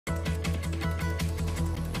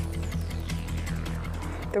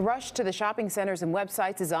The rush to the shopping centers and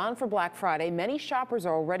websites is on for Black Friday. Many shoppers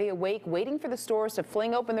are already awake, waiting for the stores to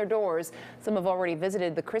fling open their doors. Some have already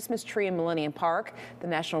visited the Christmas tree in Millennium Park. The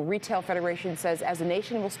National Retail Federation says as a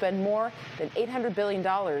nation we'll spend more than $800 billion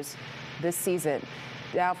this season.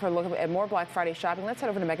 Now for a look at more Black Friday shopping, let's head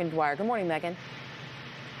over to Megan Dwyer. Good morning, Megan.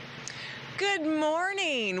 Good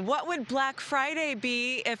morning. What would Black Friday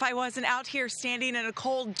be if I wasn't out here standing in a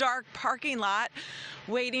cold, dark parking lot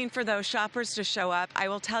waiting for those shoppers to show up? I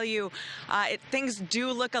will tell you, things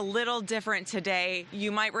do look a little different today.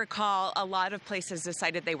 You might recall a lot of places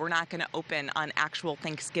decided they were not going to open on actual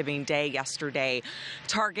Thanksgiving Day yesterday.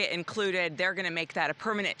 Target included. They're going to make that a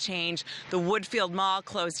permanent change. The Woodfield Mall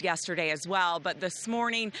closed yesterday as well, but this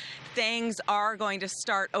morning things are going to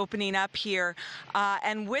start opening up here.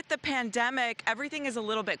 And with the pandemic, everything is a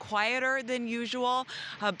little bit quieter than usual,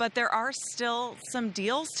 but there are still some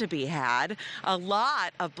deals to be had. A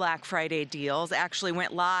lot of Black Friday deals actually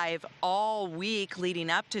went live all week leading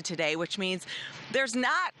up to today, which means there's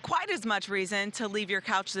not quite as much reason to leave your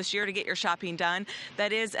couch this year to get your shopping done.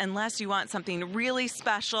 That is, unless you want something really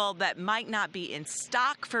special that might not be in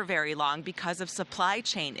stock for very long because of supply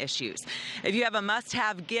chain issues. If you have a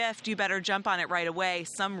must-have gift, you better jump on it right away.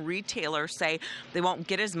 Some retailers say they won't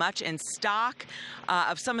get as much in stock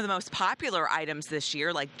of some of the most popular items this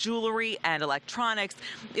year, like jewelry and electronics.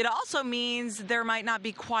 It also means there might not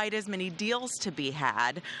be quite as many deals to be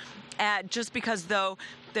had. Just because, though,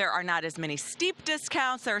 there are not as many steep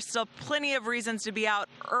discounts, there are still plenty of reasons to be out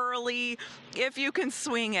early if you can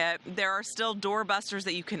swing it. There are still doorbusters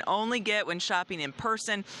that you can only get when shopping in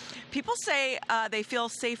person. People say they feel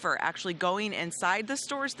safer actually going inside the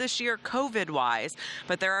stores this year, COVID-wise,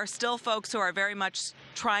 but there are still folks who are very much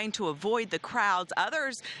trying to avoid the crowds.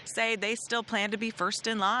 Others say they still plan to be first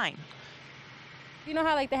in line. You know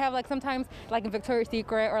how they have sometimes in Victoria's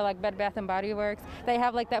Secret or Bed Bath & Body Works, they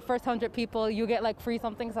have that first 100 people, you get free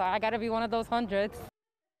something, so I gotta be one of those hundreds.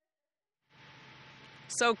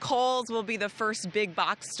 So Kohl's will be the first big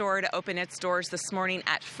box store to open its doors this morning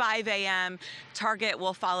at 5 a.m. Target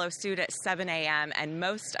will follow suit at 7 a.m. and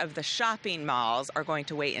most of the shopping malls are going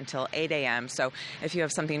to wait until 8 a.m. So if you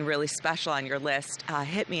have something really special on your list,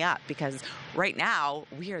 hit me up because right now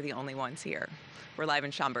we are the only ones here. We're live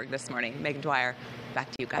in Schaumburg this morning. Megan Dwyer,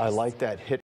 back to you guys. I like that hit.